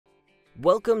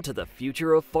Welcome to the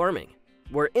future of farming,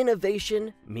 where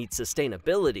innovation meets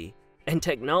sustainability and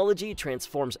technology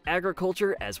transforms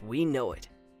agriculture as we know it.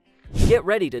 Get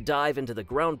ready to dive into the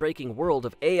groundbreaking world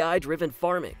of AI-driven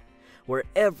farming, where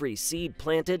every seed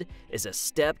planted is a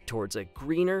step towards a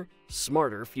greener,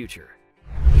 smarter future.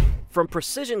 From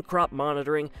precision crop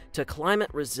monitoring to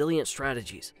climate-resilient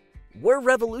strategies, we're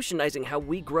revolutionizing how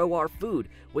we grow our food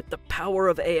with the power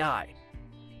of AI.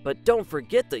 But don't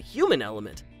forget the human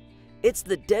element. It's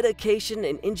the dedication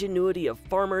and ingenuity of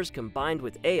farmers combined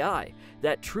with AI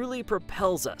that truly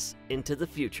propels us into the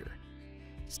future.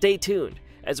 Stay tuned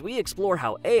as we explore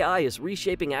how AI is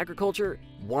reshaping agriculture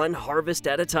one harvest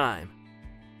at a time.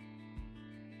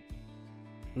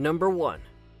 Number 1.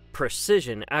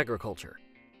 Precision agriculture.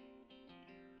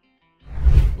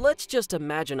 Let's just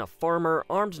imagine a farmer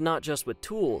armed not just with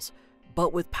tools,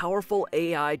 but with powerful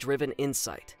AI-driven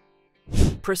insight.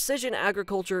 Precision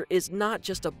agriculture is not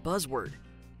just a buzzword,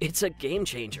 it's a game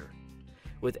changer.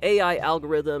 With AI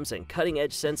algorithms and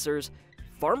cutting-edge sensors,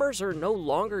 farmers are no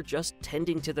longer just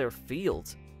tending to their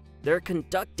fields. They're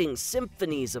conducting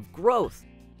symphonies of growth.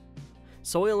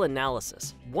 Soil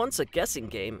analysis, once a guessing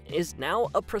game, is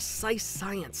now a precise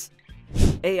science.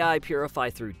 AI purify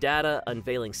through data,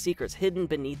 unveiling secrets hidden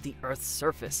beneath the Earth's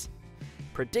surface.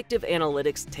 Predictive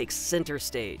analytics takes center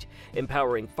stage,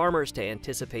 empowering farmers to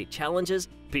anticipate challenges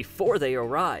before they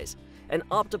arise and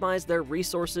optimize their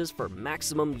resources for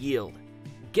maximum yield.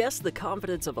 Guess the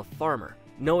confidence of a farmer,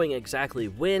 knowing exactly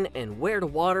when and where to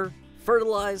water,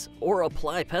 fertilize, or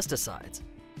apply pesticides.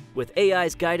 With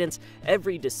AI's guidance,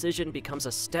 every decision becomes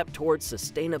a step towards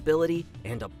sustainability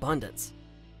and abundance.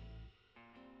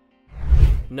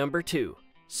 Number 2.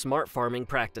 Smart farming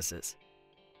practices.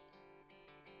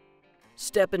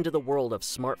 Step into the world of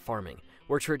smart farming,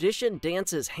 where tradition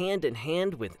dances hand in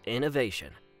hand with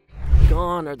innovation.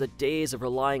 Gone are the days of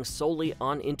relying solely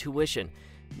on intuition.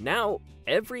 Now,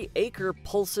 every acre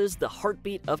pulses the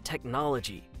heartbeat of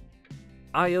technology.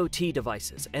 IoT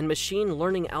devices and machine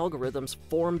learning algorithms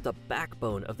form the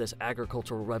backbone of this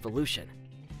agricultural revolution.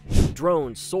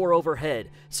 Drones soar overhead,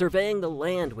 surveying the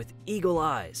land with eagle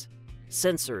eyes.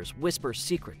 Sensors whisper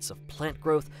secrets of plant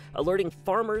growth, alerting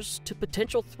farmers to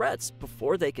potential threats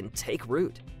before they can take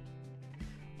root.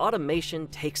 Automation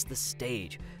takes the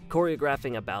stage,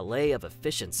 choreographing a ballet of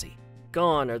efficiency.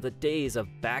 Gone are the days of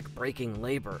back-breaking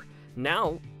labor.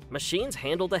 Now, machines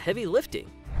handle the heavy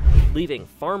lifting, leaving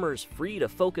farmers free to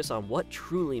focus on what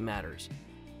truly matters,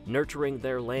 nurturing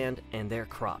their land and their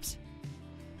crops.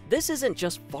 This isn't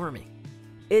just farming,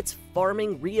 it's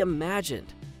farming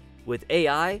reimagined, with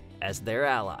AI as their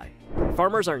ally.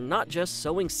 Farmers are not just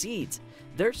sowing seeds,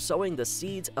 they're sowing the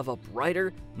seeds of a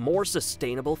brighter, more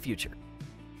sustainable future.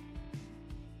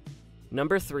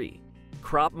 Number 3.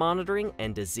 Crop monitoring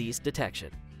and disease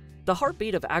detection. The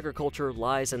heartbeat of agriculture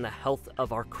lies in the health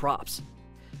of our crops.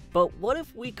 But what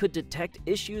if we could detect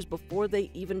issues before they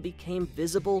even became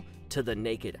visible to the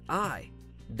naked eye?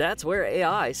 That's where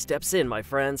AI steps in, my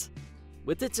friends.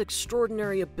 With its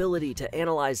extraordinary ability to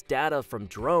analyze data from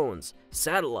drones,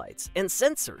 satellites, and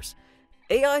sensors,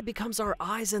 AI becomes our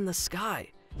eyes in the sky,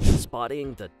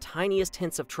 spotting the tiniest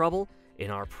hints of trouble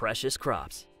in our precious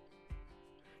crops.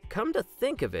 Come to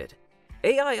think of it,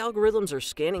 AI algorithms are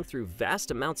scanning through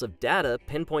vast amounts of data,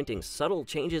 pinpointing subtle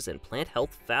changes in plant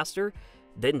health faster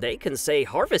than they can say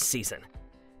harvest season.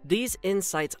 These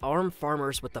insights arm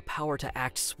farmers with the power to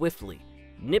act swiftly,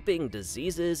 nipping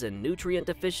diseases and nutrient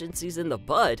deficiencies in the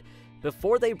bud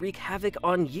before they wreak havoc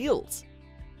on yields.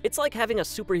 It's like having a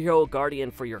superhero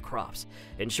guardian for your crops,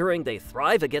 ensuring they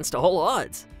thrive against all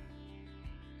odds.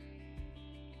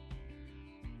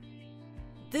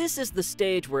 This is the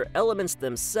stage where elements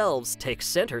themselves take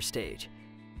center stage.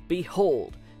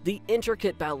 Behold, the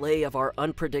intricate ballet of our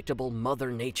unpredictable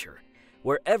Mother Nature,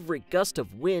 where every gust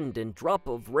of wind and drop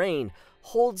of rain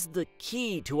holds the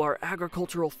key to our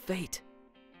agricultural fate.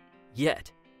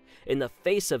 Yet, in the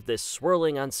face of this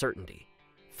swirling uncertainty,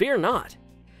 fear not,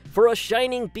 for a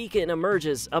shining beacon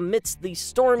emerges amidst the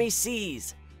stormy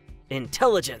seas: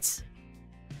 intelligence.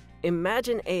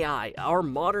 Imagine AI, our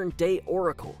modern-day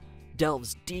oracle,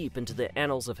 delves deep into the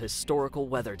annals of historical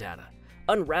weather data,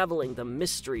 unraveling the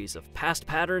mysteries of past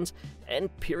patterns and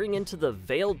peering into the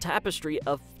veiled tapestry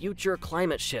of future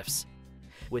climate shifts.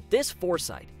 With this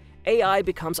foresight, AI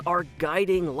becomes our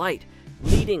guiding light,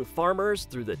 leading farmers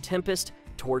through the tempest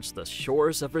towards the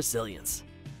shores of resilience.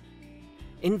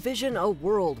 Envision a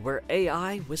world where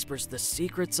AI whispers the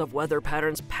secrets of weather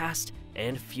patterns past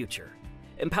and future,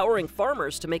 empowering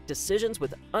farmers to make decisions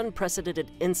with unprecedented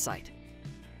insight.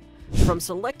 From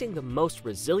selecting the most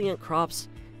resilient crops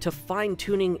to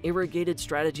fine-tuning irrigated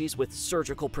strategies with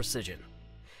surgical precision.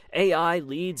 AI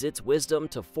leads its wisdom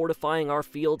to fortifying our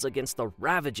fields against the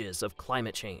ravages of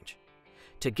climate change.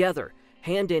 Together,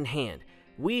 hand in hand,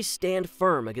 we stand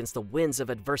firm against the winds of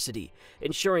adversity,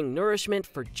 ensuring nourishment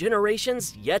for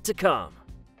generations yet to come.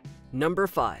 Number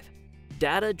 5.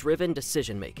 Data-driven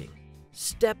decision-making.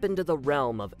 Step into the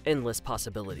realm of endless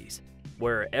possibilities,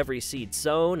 where every seed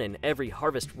sown and every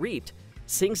harvest reaped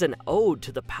sings an ode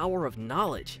to the power of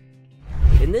knowledge.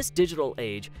 In this digital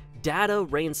age, data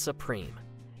reigns supreme,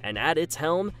 and at its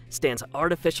helm stands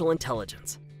artificial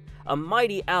intelligence, a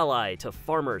mighty ally to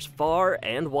farmers far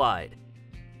and wide.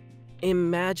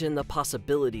 Imagine the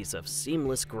possibilities of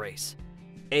seamless grace.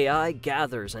 AI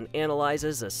gathers and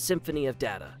analyzes a symphony of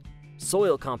data,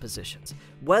 soil compositions,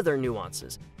 weather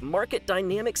nuances, market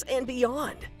dynamics, and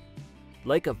beyond.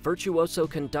 Like a virtuoso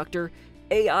conductor,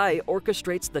 AI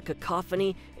orchestrates the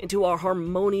cacophony into a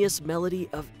harmonious melody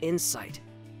of insight,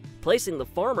 placing the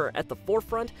farmer at the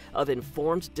forefront of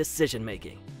informed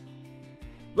decision-making.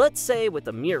 Let's say with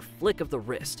a mere flick of the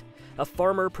wrist, a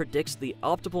farmer predicts the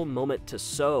optimal moment to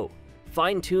sow,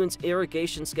 fine-tunes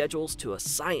irrigation schedules to a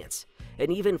science,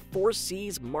 and even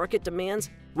foresees market demands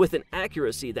with an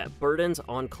accuracy that burdens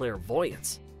on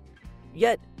clairvoyance.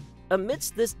 Yet,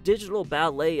 amidst this digital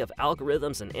ballet of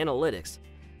algorithms and analytics,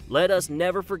 let us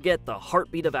never forget the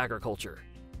heartbeat of agriculture,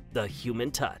 the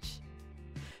human touch.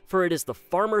 For it is the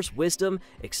farmer's wisdom,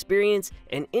 experience,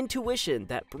 and intuition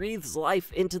that breathes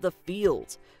life into the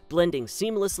fields, blending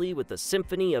seamlessly with the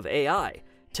symphony of AI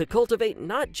to cultivate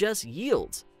not just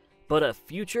yields, but a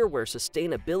future where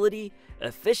sustainability,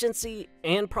 efficiency,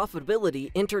 and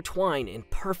profitability intertwine in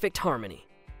perfect harmony.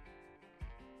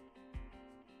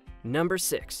 Number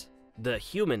 6. The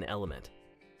human element.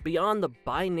 Beyond the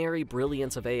binary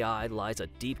brilliance of AI lies a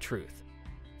deep truth.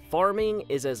 Farming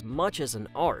is as much as an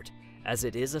art as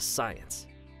it is a science.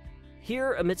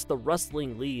 Here, amidst the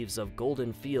rustling leaves of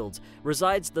golden fields,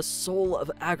 resides the soul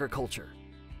of agriculture,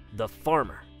 the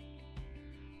farmer.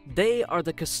 They are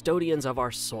the custodians of our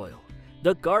soil,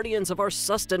 the guardians of our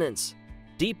sustenance,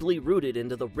 deeply rooted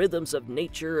into the rhythms of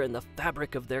nature and the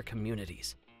fabric of their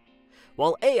communities.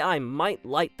 While AI might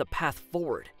light the path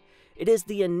forward, it is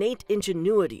the innate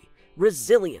ingenuity,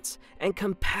 resilience, and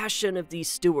compassion of these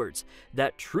stewards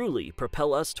that truly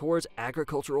propel us towards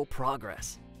agricultural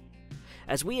progress.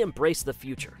 As we embrace the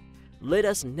future, let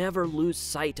us never lose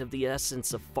sight of the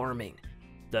essence of farming,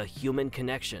 the human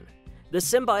connection, the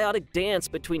symbiotic dance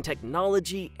between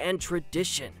technology and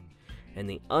tradition, and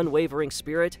the unwavering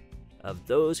spirit of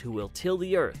those who will till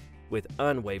the earth with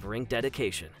unwavering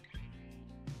dedication.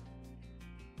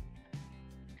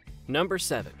 Number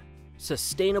 7.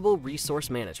 Sustainable resource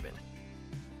management.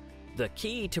 The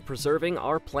key to preserving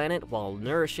our planet while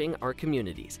nourishing our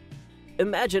communities.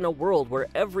 Imagine a world where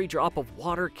every drop of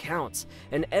water counts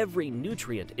and every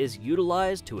nutrient is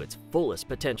utilized to its fullest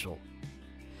potential.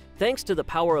 Thanks to the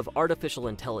power of artificial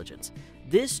intelligence,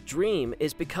 this dream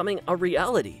is becoming a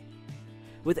reality.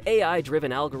 With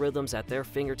AI-driven algorithms at their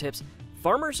fingertips,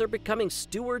 farmers are becoming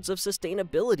stewards of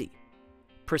sustainability.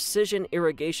 Precision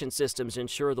irrigation systems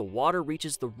ensure the water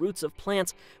reaches the roots of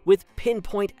plants with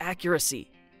pinpoint accuracy,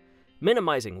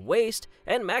 minimizing waste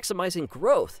and maximizing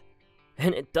growth.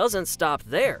 And it doesn't stop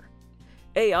there.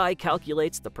 AI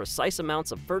calculates the precise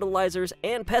amounts of fertilizers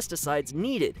and pesticides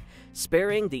needed,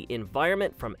 sparing the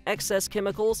environment from excess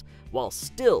chemicals while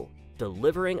still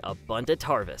delivering abundant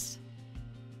harvests.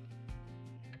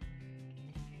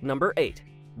 Number 8.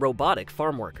 Robotic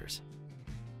farm workers.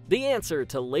 The answer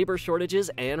to labor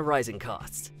shortages and rising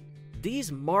costs.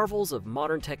 These marvels of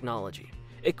modern technology,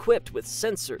 equipped with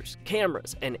sensors,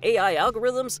 cameras, and AI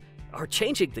algorithms, are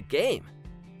changing the game.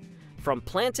 From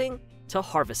planting to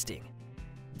harvesting,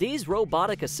 these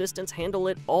robotic assistants handle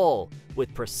it all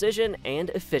with precision and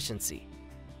efficiency.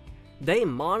 They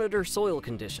monitor soil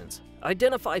conditions,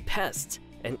 identify pests,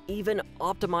 and even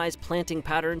optimize planting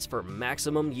patterns for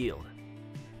maximum yield.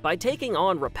 By taking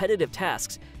on repetitive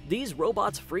tasks, these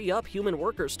robots free up human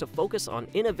workers to focus on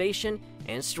innovation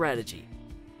and strategy.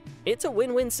 It's a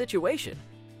win-win situation: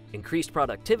 increased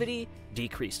productivity,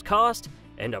 decreased cost,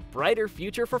 and a brighter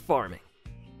future for farming.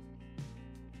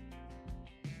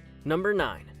 Number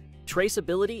 9.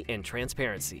 Traceability and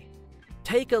Transparency.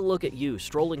 Take a look at you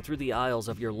strolling through the aisles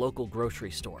of your local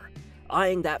grocery store,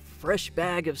 eyeing that fresh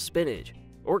bag of spinach,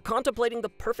 or contemplating the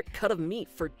perfect cut of meat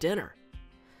for dinner.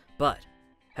 But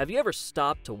have you ever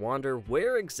stopped to wonder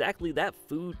where exactly that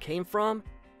food came from?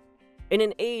 In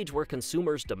an age where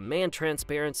consumers demand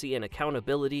transparency and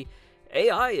accountability,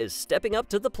 AI is stepping up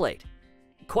to the plate,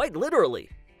 quite literally,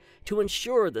 to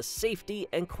ensure the safety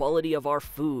and quality of our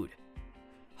food.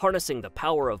 Harnessing the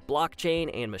power of blockchain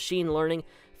and machine learning,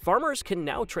 farmers can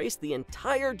now trace the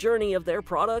entire journey of their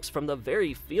products from the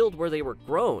very field where they were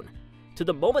grown to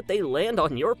the moment they land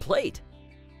on your plate.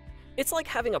 It's like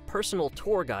having a personal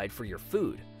tour guide for your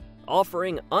food,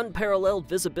 offering unparalleled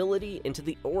visibility into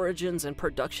the origins and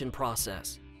production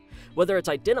process. Whether it's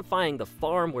identifying the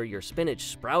farm where your spinach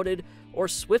sprouted or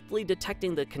swiftly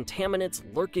detecting the contaminants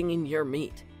lurking in your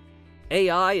meat,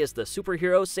 AI is the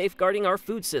superhero safeguarding our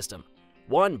food system,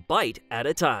 one bite at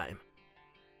a time.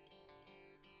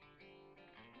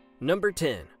 Number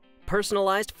 10.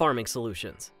 Personalized farming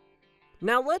solutions.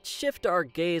 Now let's shift our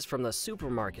gaze from the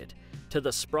supermarket to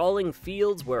the sprawling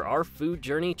fields where our food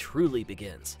journey truly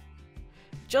begins.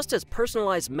 Just as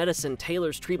personalized medicine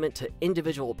tailors treatment to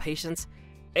individual patients,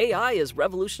 AI is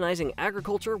revolutionizing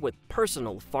agriculture with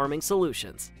personal farming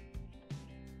solutions.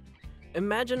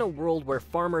 Imagine a world where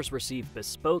farmers receive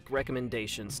bespoke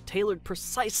recommendations tailored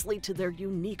precisely to their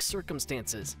unique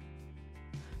circumstances.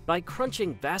 By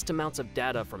crunching vast amounts of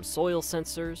data from soil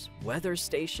sensors, weather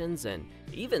stations, and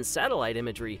even satellite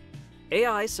imagery,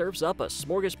 AI serves up a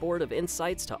smorgasbord of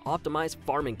insights to optimize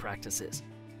farming practices.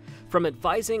 From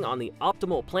advising on the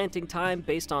optimal planting time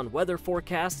based on weather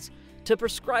forecasts to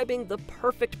prescribing the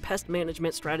perfect pest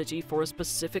management strategy for a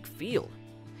specific field,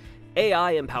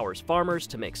 AI empowers farmers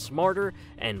to make smarter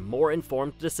and more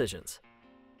informed decisions.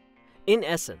 In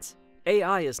essence,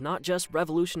 AI is not just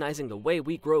revolutionizing the way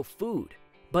we grow food,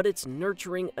 but it's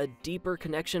nurturing a deeper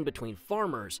connection between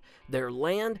farmers, their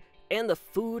land, and the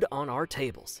food on our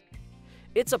tables.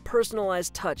 It's a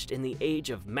personalized touch in the age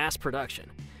of mass production,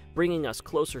 bringing us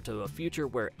closer to a future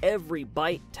where every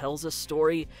bite tells a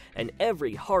story and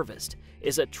every harvest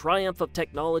is a triumph of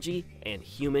technology and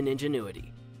human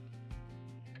ingenuity.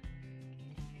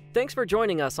 Thanks for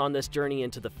joining us on this journey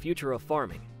into the future of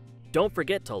farming. Don't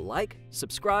forget to like,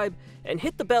 subscribe, and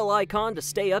hit the bell icon to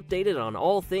stay updated on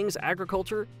all things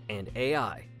agriculture and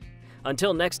AI.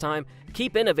 Until next time,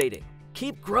 keep innovating,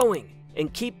 keep growing,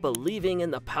 and keep believing in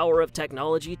the power of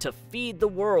technology to feed the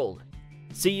world.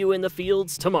 See you in the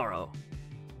fields tomorrow.